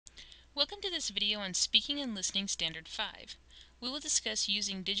Welcome to this video on Speaking and Listening Standard 5. We will discuss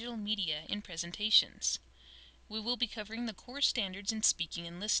using digital media in presentations. We will be covering the core standards in speaking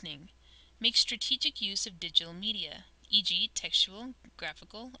and listening. Make strategic use of digital media, e.g. textual,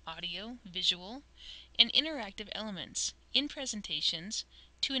 graphical, audio, visual, and interactive elements in presentations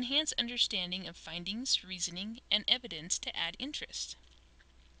to enhance understanding of findings, reasoning, and evidence to add interest.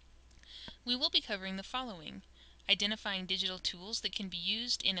 We will be covering the following: identifying digital tools that can be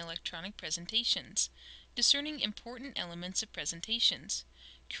used in electronic presentations, discerning important elements of presentations,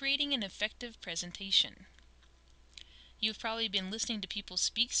 creating an effective presentation. You've probably been listening to people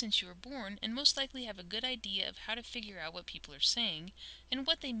speak since you were born and most likely have a good idea of how to figure out what people are saying and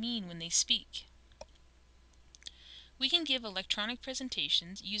what they mean when they speak. We can give electronic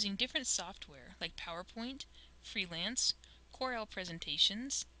presentations using different software like PowerPoint, Freelance, Corel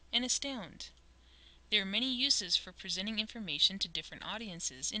Presentations, and Astound. There are many uses for presenting information to different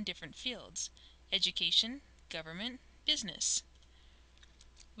audiences in different fields: education, government, business.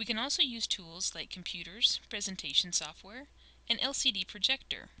 We can also use tools like computers, presentation software, and LCD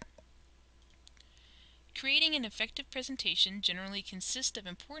projector. Creating an effective presentation generally consists of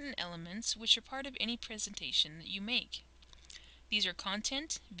important elements which are part of any presentation that you make. These are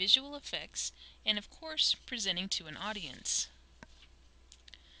content, visual effects, and of course, presenting to an audience.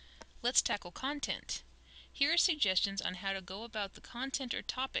 Let's tackle content. Here are suggestions on how to go about the content or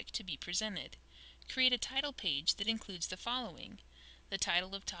topic to be presented. Create a title page that includes the following: the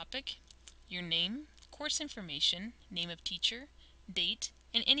title of topic, your name, course information, name of teacher, date,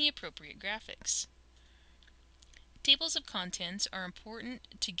 and any appropriate graphics. Tables of contents are important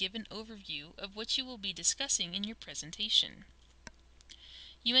to give an overview of what you will be discussing in your presentation.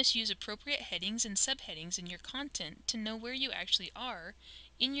 You must use appropriate headings and subheadings in your content to know where you actually are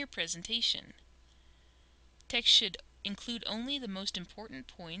in your presentation. Text should include only the most important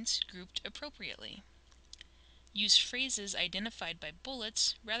points grouped appropriately. Use phrases identified by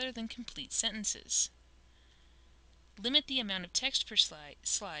bullets rather than complete sentences. Limit the amount of text per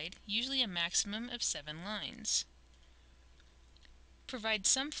slide, usually a maximum of 7 lines. Provide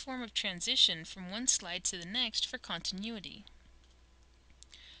some form of transition from one slide to the next for continuity.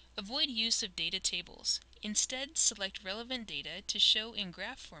 Avoid use of data tables. Instead, select relevant data to show in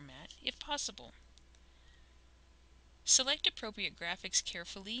graph format if possible. Select appropriate graphics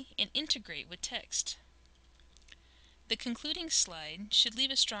carefully and integrate with text. The concluding slide should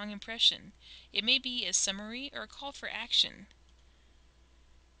leave a strong impression. It may be a summary or a call for action.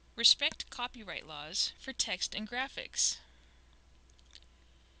 Respect copyright laws for text and graphics.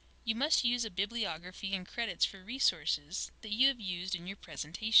 You must use a bibliography and credits for resources that you have used in your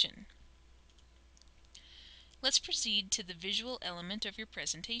presentation. Let's proceed to the visual element of your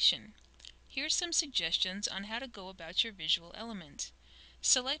presentation. Here are some suggestions on how to go about your visual element.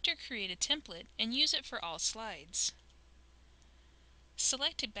 Select or create a template and use it for all slides.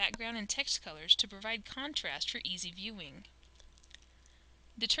 Select a background and text colors to provide contrast for easy viewing.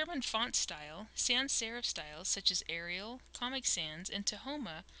 Determine font style. Sans serif styles such as Arial, Comic Sans, and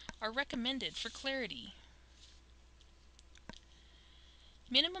Tahoma are recommended for clarity.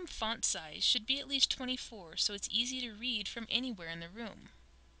 Minimum font size should be at least 24 so it's easy to read from anywhere in the room.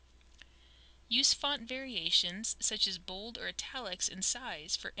 Use font variations such as bold or italics in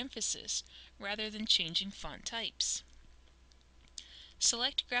size for emphasis rather than changing font types.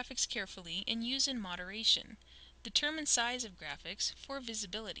 Select graphics carefully and use in moderation. Determine size of graphics for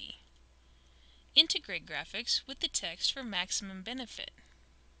visibility. Integrate graphics with the text for maximum benefit.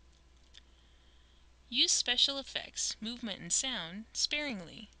 Use special effects, movement, and sound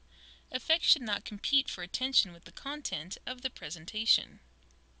sparingly. Effects should not compete for attention with the content of the presentation.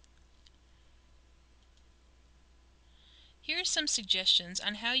 Here are some suggestions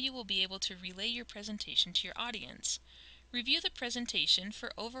on how you will be able to relay your presentation to your audience. Review the presentation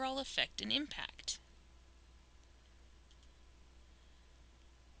for overall effect and impact.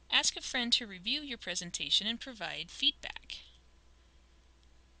 Ask a friend to review your presentation and provide feedback.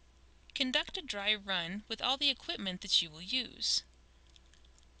 Conduct a dry run with all the equipment that you will use.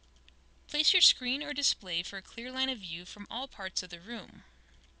 Place your screen or display for a clear line of view from all parts of the room.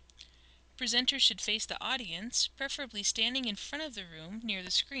 Presenters should face the audience, preferably standing in front of the room near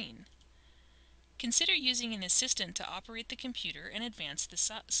the screen. Consider using an assistant to operate the computer and advance the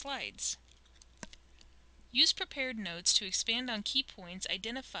slides. Use prepared notes to expand on key points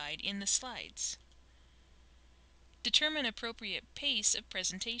identified in the slides. Determine appropriate pace of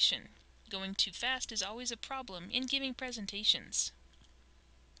presentation. Going too fast is always a problem in giving presentations.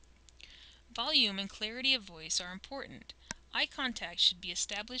 Volume and clarity of voice are important. Eye contact should be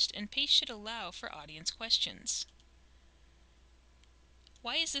established and pace should allow for audience questions.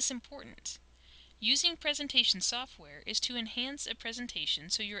 Why is this important? Using presentation software is to enhance a presentation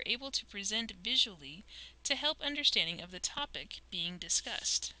so you're able to present visually to help understanding of the topic being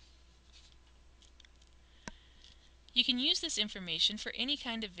discussed. You can use this information for any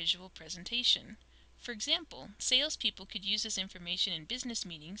kind of visual presentation. For example, salespeople could use this information in business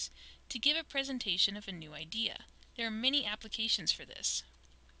meetings to give a presentation of a new idea. There are many applications for this.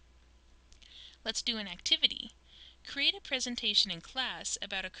 Let's do an activity. Create a presentation in class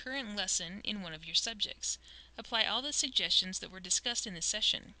about a current lesson in one of your subjects. Apply all the suggestions that were discussed in this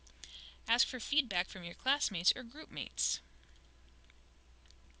session. Ask for feedback from your classmates or group mates.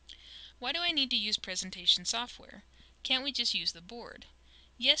 Why do I need to use presentation software? Can't we just use the board?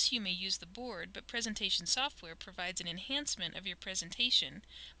 Yes, you may use the board, but presentation software provides an enhancement of your presentation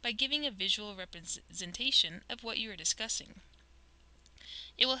by giving a visual representation of what you are discussing.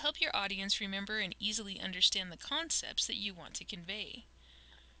 It will help your audience remember and easily understand the concepts that you want to convey.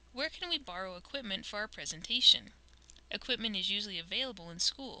 Where can we borrow equipment for our presentation? Equipment is usually available in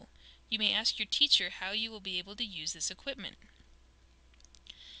school. You may ask your teacher how you will be able to use this equipment.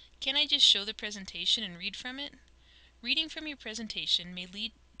 Can I just show the presentation and read from it? Reading from your presentation may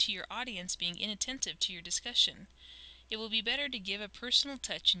lead to your audience being inattentive to your discussion. It will be better to give a personal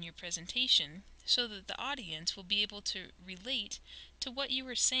touch in your presentation so that the audience will be able to relate to what you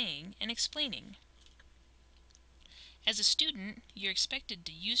are saying and explaining. As a student, you're expected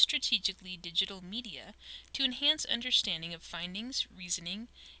to use strategically digital media to enhance understanding of findings, reasoning,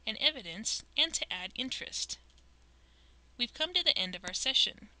 and evidence, and to add interest. We've come to the end of our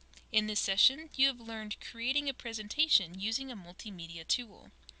session. In this session, you have learned creating a presentation using a multimedia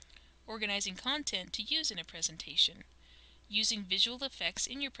tool, organizing content to use in a presentation, using visual effects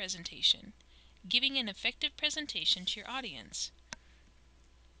in your presentation, giving an effective presentation to your audience.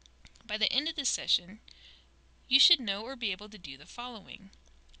 By the end of this session, you should know or be able to do the following.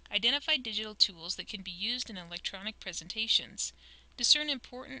 Identify digital tools that can be used in electronic presentations. Discern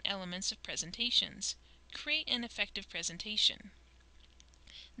important elements of presentations. Create an effective presentation.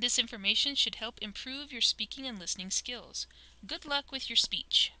 This information should help improve your speaking and listening skills. Good luck with your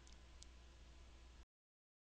speech.